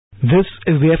This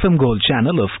is the FM Gold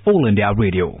channel of All India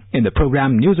Radio. In the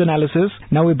program News Analysis,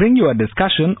 now we bring you a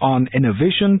discussion on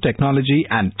innovation, technology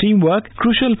and teamwork,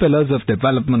 crucial pillars of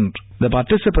development. The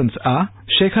participants are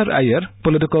Shekhar, Iyer,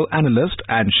 political analyst,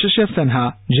 and Shishir,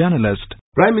 Sinha, journalist.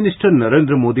 Prime Minister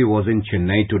Narendra Modi was in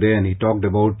Chennai today and he talked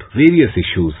about various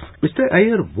issues. Mr.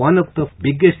 Iyer, one of the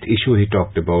biggest issue he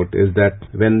talked about is that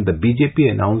when the BJP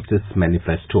announced its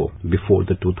manifesto before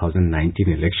the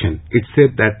 2019 election, it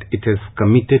said that it has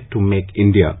committed to make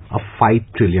India a $5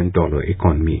 trillion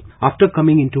economy. After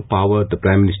coming into power, the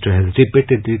Prime Minister has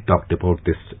repeatedly talked about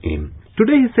this aim.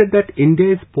 Today he said that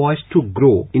India is poised to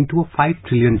grow into a $5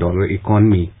 trillion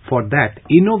economy. For that,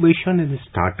 innovation and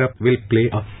startup will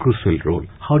play a crucial role.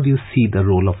 How do you see the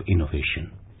role of innovation?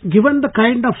 Given the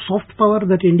kind of soft power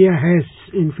that India has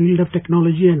in field of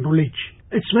technology and knowledge,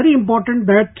 it's very important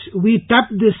that we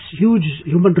tap this huge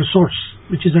human resource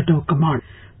which is at our command.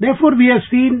 Therefore, we have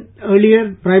seen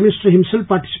earlier Prime Minister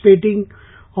himself participating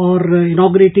or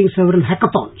inaugurating several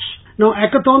hackathons. Now,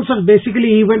 hackathons are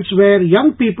basically events where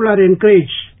young people are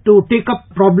encouraged to take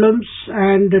up problems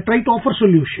and try to offer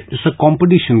solutions. It's a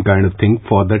competition kind of thing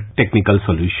for the technical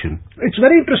solution. It's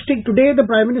very interesting. Today, the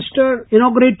Prime Minister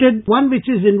inaugurated one which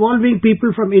is involving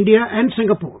people from India and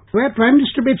Singapore, where Prime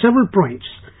Minister made several points.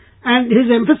 And his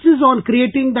emphasis on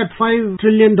creating that $5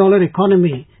 trillion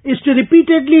economy is to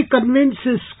repeatedly convince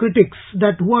his critics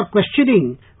that who are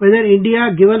questioning whether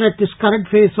India, given at its current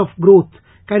phase of growth,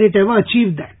 can it ever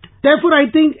achieve that. Therefore, I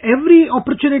think every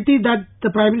opportunity that the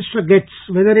Prime Minister gets,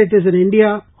 whether it is in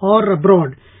India or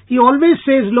abroad, he always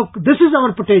says, look, this is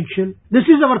our potential, this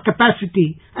is our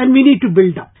capacity, and we need to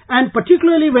build up. And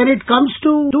particularly when it comes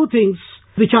to two things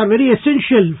which are very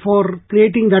essential for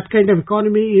creating that kind of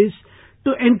economy is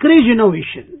to encourage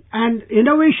innovation. And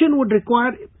innovation would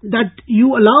require that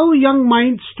you allow young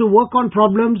minds to work on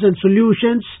problems and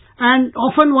solutions, and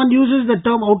often one uses the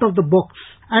term out of the box.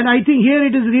 And I think here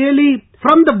it is really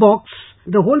from the box.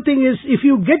 The whole thing is if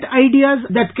you get ideas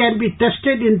that can be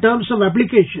tested in terms of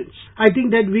applications, I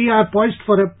think that we are poised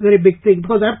for a very big thing.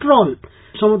 Because after all,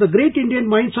 some of the great Indian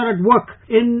minds are at work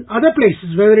in other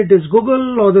places, whether it is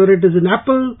Google or whether it is in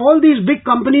Apple. All these big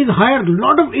companies hire a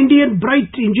lot of Indian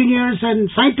bright engineers and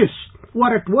scientists who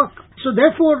are at work. So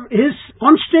therefore, his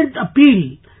constant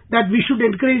appeal that we should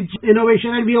encourage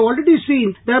innovation, and we have already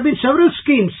seen there have been several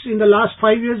schemes in the last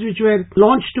 5 years which were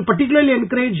launched to particularly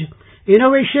encourage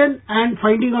innovation and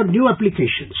finding out new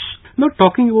applications. Now,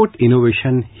 talking about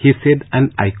innovation, he said,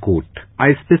 and I quote,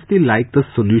 I especially like the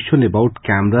solution about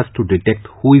cameras to detect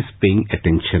who is paying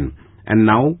attention. And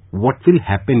now, what will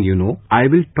happen, I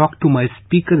will talk to my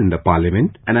speaker in the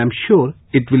parliament, and I'm sure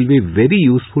it will be very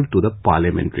useful to the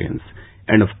parliamentarians.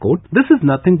 End of quote. This is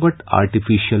nothing but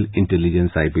artificial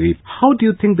intelligence, I believe. How do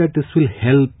you think that this will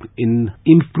help in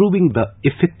improving the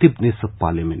effectiveness of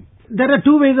parliament? There are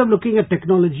two ways of looking at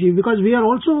technology, because we are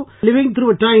also living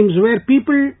through times where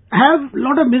people have a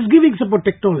lot of misgivings about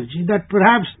technology, that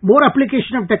perhaps more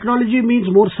application of technology means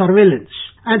more surveillance.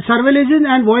 And surveillance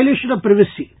and violation of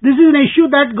privacy. This is an issue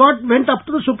that went up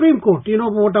to the Supreme Court,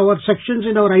 about our sections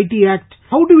in our IT Act.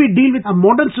 How do we deal with a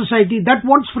modern society that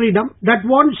wants freedom, that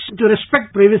wants to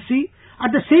respect privacy,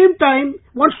 at the same time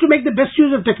wants to make the best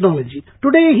use of technology?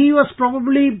 Today he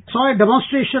saw a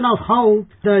demonstration of how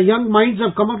the young minds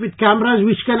have come up with cameras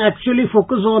which can actually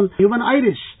focus on human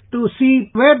iris to see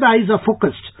where the eyes are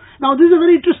focused. Now, this is a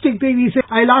very interesting thing. He said,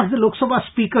 I'll ask the Lok Sabha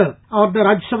Speaker or the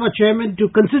Rajya Sabha Chairman to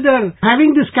consider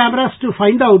having these cameras to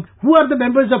find out who are the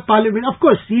members of Parliament. Of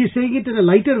course, he is saying it in a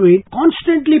lighter way.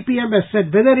 Constantly PM has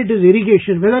said, whether it is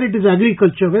irrigation, whether it is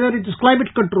agriculture, whether it is climate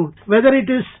control, whether it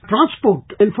is transport,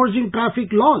 enforcing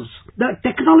traffic laws, the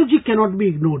technology cannot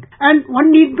be ignored. And one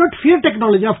need not fear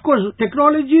technology. Of course,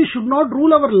 technology should not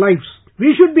rule our lives.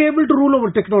 We should be able to rule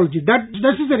over technology. That's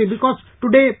necessary, because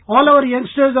today all our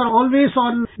youngsters are always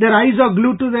their eyes are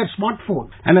glued to their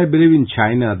smartphone. And I believe in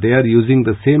China, they are using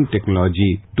the same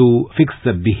technology to fix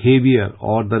the behavior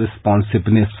or the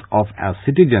responsiveness of a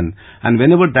citizen. And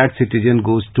whenever that citizen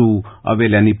goes to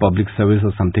avail any public service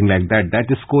or something like that, that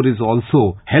score is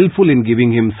also helpful in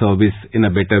giving him service in a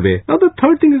better way. Now, the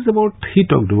third thing is he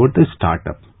talked about the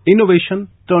startup. Innovation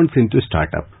turns into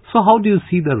startup. So how do you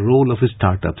see the role of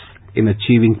startups in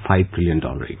achieving $5 trillion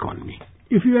economy?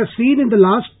 If you have seen in the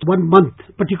last 1 month,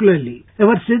 particularly,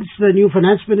 ever since the new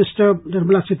Finance Minister,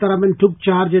 Nirmala Sitharaman, took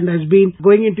charge and has been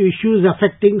going into issues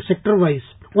affecting sector-wise,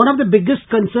 one of the biggest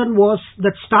concern was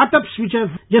that startups which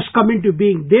have just come into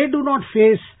being, they do not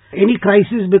face any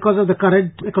crisis because of the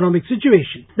current economic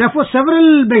situation. Therefore,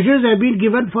 several measures have been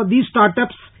given for these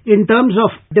startups in terms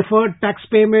of deferred tax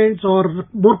payments or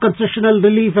more concessional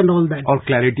relief and all that. Or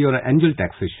clarity or angel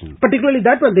taxation. Particularly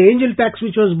that one, the angel tax,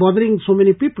 which was bothering so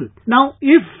many people. Now,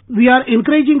 if we are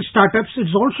encouraging startups,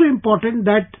 it's also important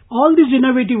that all these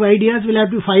innovative ideas will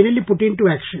have to finally put into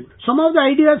action. Some of the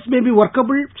ideas may be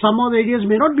workable, some of the ideas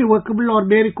may not be workable or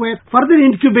may require further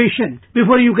incubation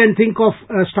before you can think of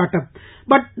a startup.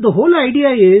 But the whole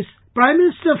idea is, Prime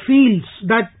Minister feels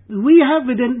that we have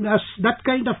within us that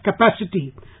kind of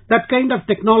capacity, that kind of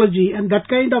technology and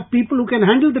that kind of people who can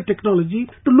handle the technology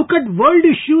to look at world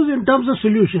issues in terms of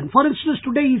solution. For instance,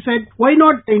 today he said, why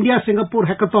not India-Singapore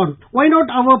hackathon? Why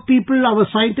not our people, our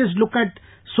scientists look at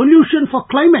solution for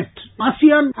climate?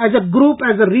 ASEAN as a group,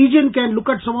 as a region can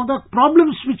look at some of the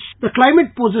problems which the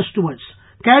climate poses to us.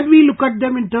 Can we look at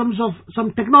them in terms of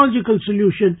some technological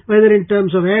solution, whether in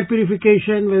terms of air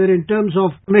purification, whether in terms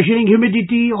of measuring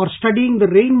humidity or studying the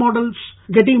rain models,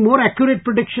 getting more accurate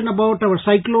prediction about our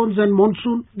cyclones and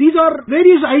monsoon? These are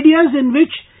various ideas in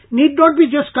which need not be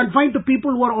just confined to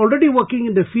people who are already working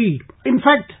in the field. In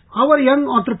fact, our young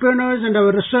entrepreneurs and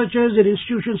our researchers in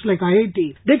institutions like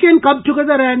IIT, they can come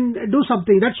together and do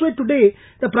something. That's why today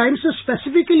the Prime Minister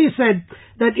specifically said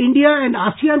that India and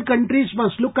ASEAN countries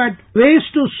must look at ways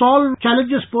to solve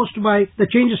challenges posed by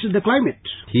the changes in the climate.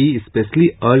 He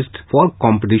especially urged for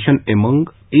competition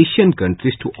among Asian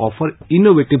countries to offer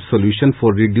innovative solutions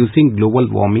for reducing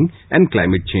global warming and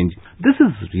climate change. This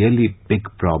is really a big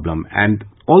problem, and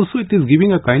also it is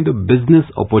giving a kind of business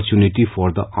opportunity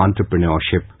for the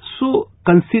entrepreneurship. So,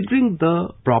 considering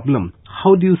the problem,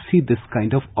 how do you see this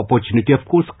kind of opportunity? Of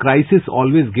course, crisis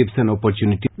always gives an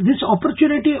opportunity. This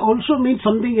opportunity also means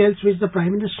something else which the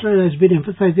Prime Minister has been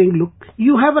emphasizing. Look,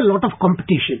 you have a lot of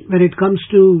competition when it comes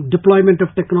to deployment of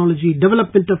technology,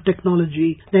 development of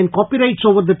technology, then copyrights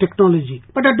over the technology.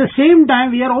 But at the same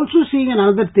time, we are also seeing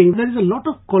another thing. There is a lot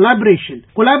of collaboration.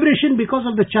 Collaboration because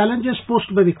of the challenges posed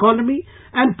by the economy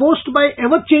and posed by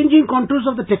ever-changing contours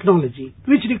of the technology,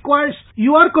 which requires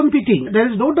you are competing. There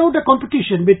is no doubt a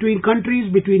competition between countries,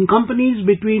 between companies,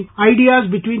 between ideas,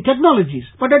 between technologies.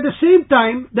 But at the same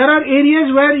time, there are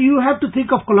areas where you have to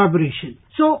think of collaboration.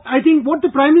 So I think what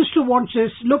the Prime Minister wants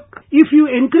is, look, if you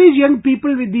encourage young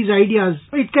people with these ideas,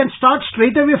 it can start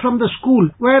straight away from the school,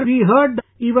 where we heard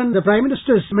even the Prime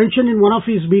Minister's mention in one of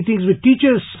his meetings with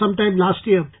teachers sometime last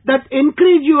year, that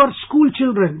encourage your school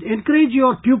children, encourage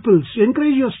your pupils,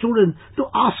 encourage your students to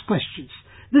ask questions.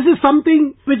 This is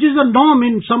something which is a norm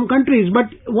in some countries,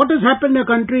 but what has happened in a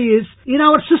country is, in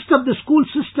our system, the school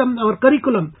system, our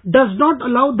curriculum, does not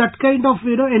allow that kind of,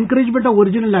 encouragement of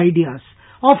original ideas.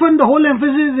 Often the whole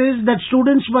emphasis is that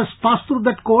students must pass through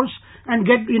that course and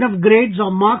get enough grades or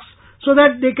marks so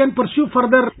that they can pursue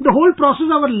further. The whole process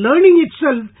of our learning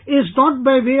itself is not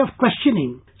by way of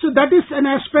questioning. So that is an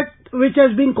aspect which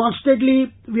has been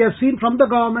constantly, we have seen from the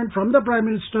government, from the Prime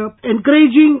Minister,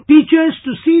 encouraging teachers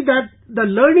to see that the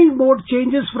learning mode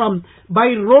changes from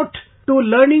by rote to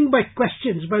learning by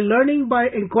questions, by learning by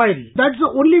inquiry. That's the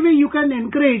only way you can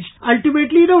encourage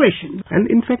ultimately innovation. And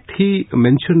in fact, he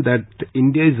mentioned that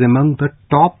India is among the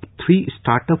top 3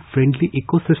 startup-friendly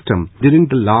ecosystem. During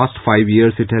the last 5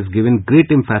 years, it has given great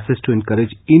emphasis to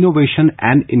encourage innovation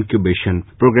and incubation.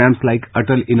 Programs like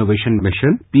Atal Innovation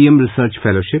Mission, PM Research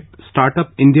Fellowship, Startup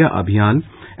India Abhiyan,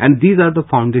 and these are the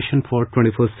foundation for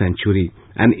 21st century.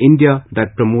 An India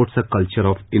that promotes a culture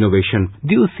of innovation.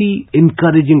 Do you see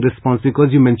encouraging response? Because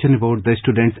you mentioned about the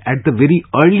students at the very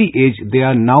early age, they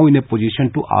are now in a position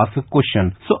to ask a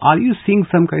question. So are you seeing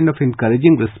some kind of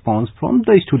encouraging response from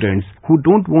the students who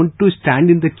don't want to stand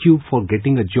in the queue for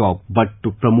getting a job, but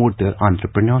to promote their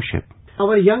entrepreneurship?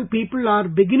 Our young people are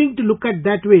beginning to look at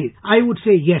that way. I would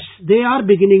say yes, they are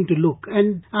beginning to look.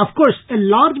 And of course, a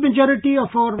large majority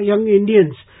of our young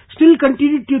Indians still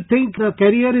continue to think the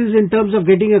career is in terms of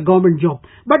getting a government job.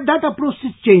 But that approach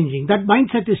is changing. That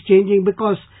mindset is changing,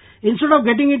 because instead of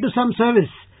getting into some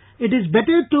service, it is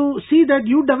better to see that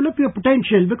you develop your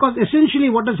potential, because essentially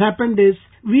what has happened is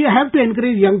we have to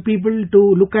encourage young people to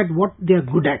look at what they are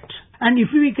good at. And if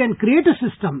we can create a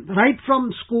system right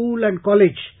from school and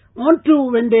college on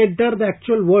to when they enter the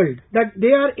actual world, that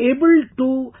they are able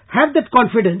to have that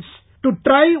confidence to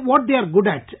try what they are good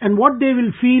at and what they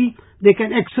will feel they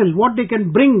can excel, what they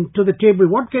can bring to the table,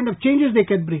 what kind of changes they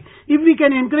can bring. If we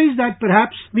can encourage that,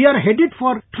 perhaps we are headed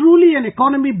for truly an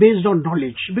economy based on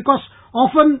knowledge, because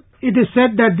often it is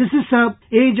said that this is an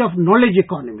age of knowledge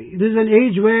economy. This is an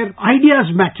age where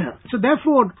ideas matter. So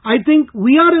therefore, I think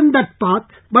we are in that path,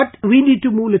 but we need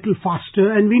to move a little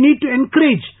faster, and we need to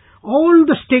encourage all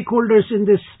the stakeholders in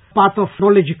this path of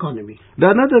knowledge economy. The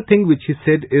another thing which he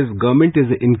said is government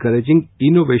is encouraging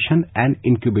innovation and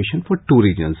incubation for two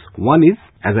regions. One is,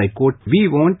 as I quote, we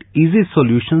want easy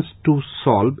solutions to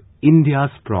solve India's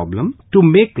problem to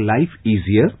make life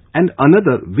easier, and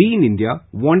another, we in India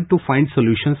want to find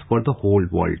solutions for the whole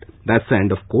world. That's the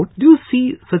end of quote. Do you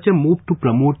see such a move to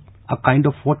promote a kind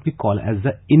of what we call as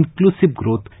the inclusive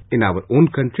growth in our own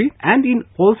country and in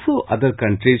also other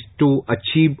countries to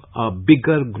achieve a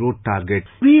bigger growth target?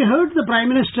 We heard the Prime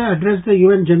Minister address the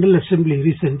UN General Assembly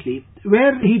recently,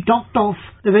 where he talked of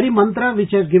the very mantra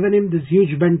which has given him this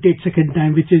huge benefit second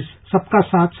time, which is Sabka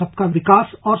Saath, Sabka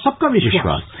Vikas or Sabka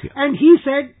Vishwas. Yeah. And he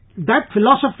said that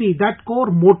philosophy, that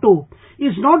core motto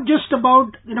is not just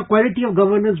about quality of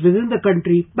governance within the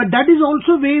country, but that is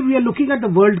also where we are looking at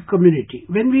the world community.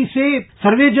 When we say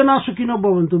Sarve Jana Sukhino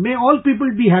Bhavantu, may all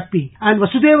people be happy, and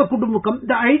Vasudeva Kutumbakam,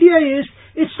 the idea is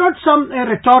it's not some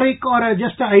rhetoric or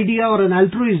just an idea or an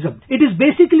altruism. It is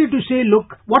basically to say,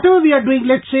 look, whatever we are doing,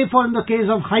 let's say for in the case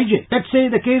of hygiene, let's say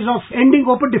the case of ending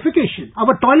open defecation,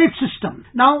 our toilet system.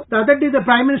 Now, the other day the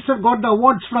Prime Minister got the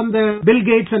awards from the Bill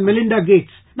Gates and Melinda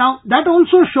Gates. Now, that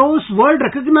also shows world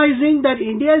recognizing that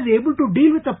India is able to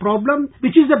deal with a problem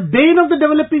which is the bane of the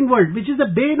developing world, which is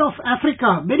the bane of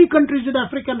Africa, many countries in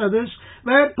Africa and others,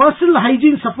 where personal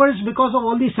hygiene suffers because of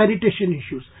all these sanitation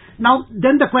issues. Now,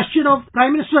 then the question of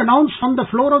Prime Minister announced from the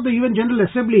floor of the UN General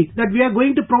Assembly that we are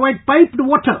going to provide piped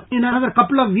water in another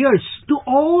couple of years to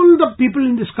all the people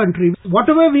in this country.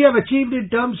 Whatever we have achieved in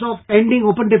terms of ending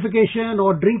open defecation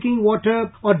or drinking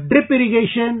water or drip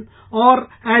irrigation or,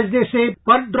 as they say,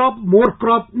 per drop, more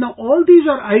crop. Now, all these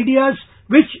are ideas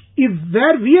which, if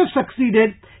where we have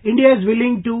succeeded, India is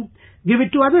willing to give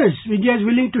it to others. India is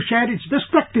willing to share its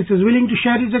best practices, willing to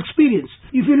share its experience.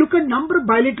 If you look at number of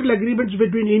bilateral agreements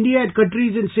between India and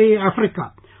countries in, say,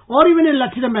 Africa, or even in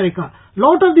Latin America,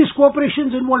 lot of these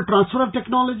cooperations involve transfer of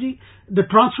technology, the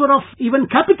transfer of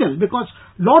even capital, because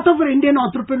lot of our Indian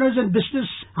entrepreneurs and business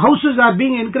houses are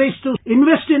being encouraged to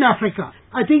invest in Africa.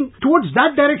 I think towards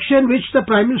that direction which the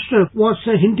Prime Minister was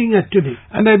hinting at today.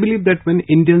 And I believe that when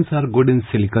Indians are good in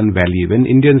Silicon Valley, when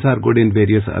Indians are good in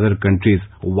various other countries,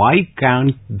 why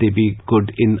can't they be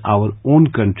good in our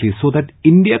own country so that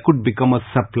India could become a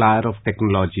supplier of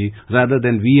technology rather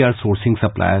than we are sourcing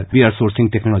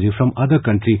technology from other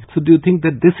countries? So do you think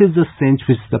that this is the sense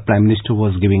which the Prime Minister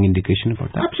was giving indication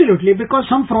about that? Absolutely,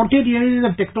 because some frontier areas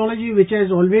of technology which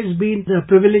has always been the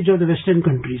privilege of the Western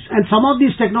countries, and some of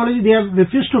these technology they have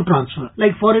refused to transfer.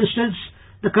 Like for instance,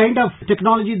 the kind of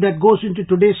technology that goes into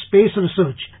today's space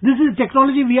research. This is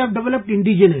technology we have developed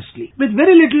indigenously with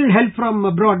very little help from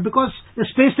abroad, because the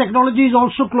space technology is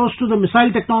also close to the missile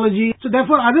technology. So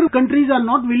therefore other countries are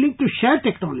not willing to share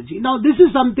technology. Now this is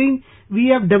something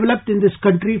we have developed in this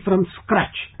country from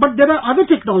scratch. But there are other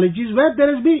technologies where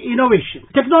there has been innovation.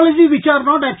 Technologies which are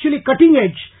not actually cutting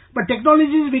edge, but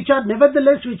technologies which are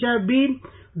nevertheless which have been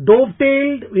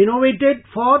dovetailed, innovated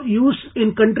for use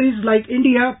in countries like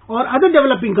India or other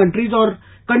developing countries or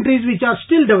countries which are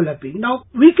still developing. Now,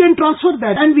 we can transfer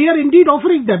that, and we are indeed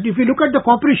offering that. If you look at the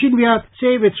cooperation we have,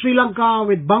 say, with Sri Lanka,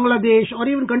 with Bangladesh, or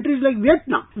even countries like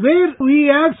Vietnam, where we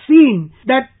have seen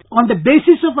that on the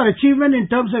basis of our achievement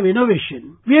in terms of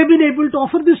innovation, we have been able to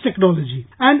offer this technology.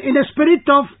 And in a spirit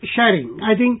of sharing,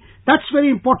 I think that's very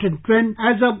important. When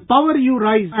as a power you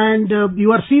rise and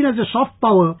you are seen as a soft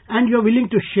power and you are willing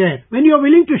to share. When you are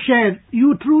willing to share,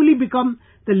 you truly become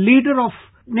the leader of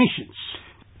nations.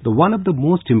 The one of the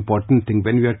most important thing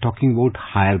when we are talking about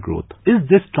higher growth, is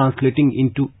this translating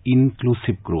into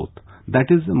inclusive growth? That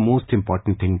is the most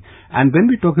important thing. And when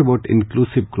we talk about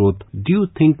inclusive growth, do you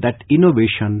think that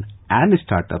innovation and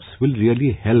startups will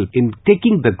really help in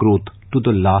taking the growth to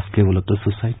the last level of the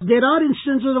society? There are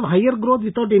instances of higher growth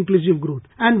without inclusive growth,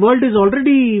 and world is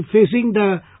already facing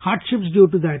the hardships due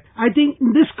to that. I think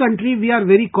in this country we are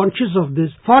very conscious of this.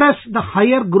 For us, the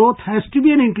higher growth has to be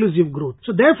an inclusive growth.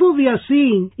 So therefore we are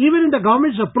seeing, even in the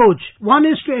government's approach, one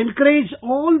is to encourage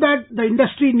all that the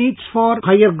industry needs for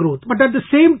higher growth. But at the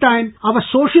same time, our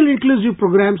social inclusive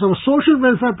programs, our social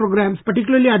welfare programs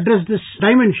particularly address this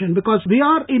dimension, because we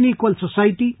are in equal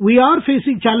society. We are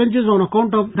facing challenges on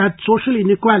account of that social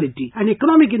inequality and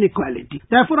economic inequality.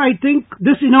 Therefore, I think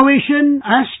this innovation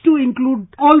has to include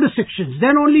all the sections.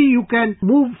 Then only you can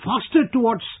move faster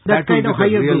towards that kind of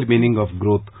higher growth. That will be the real meaning of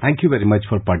growth. Thank you very much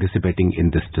for participating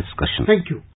in this discussion. Thank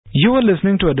you. You are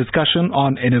listening to a discussion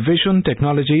on innovation,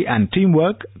 technology and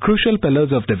teamwork, crucial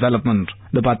pillars of development.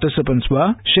 The participants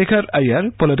were Shekhar,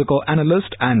 Iyer, political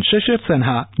analyst, and Shishir,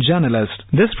 Sinha, journalist.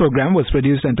 This program was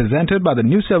produced and presented by the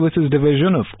News Services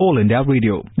Division of All India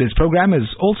Radio. This program is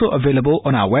also available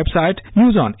on our website,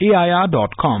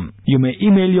 newsonair.com. You may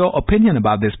email your opinion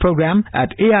about this program at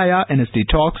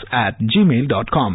airstalks@gmail.com.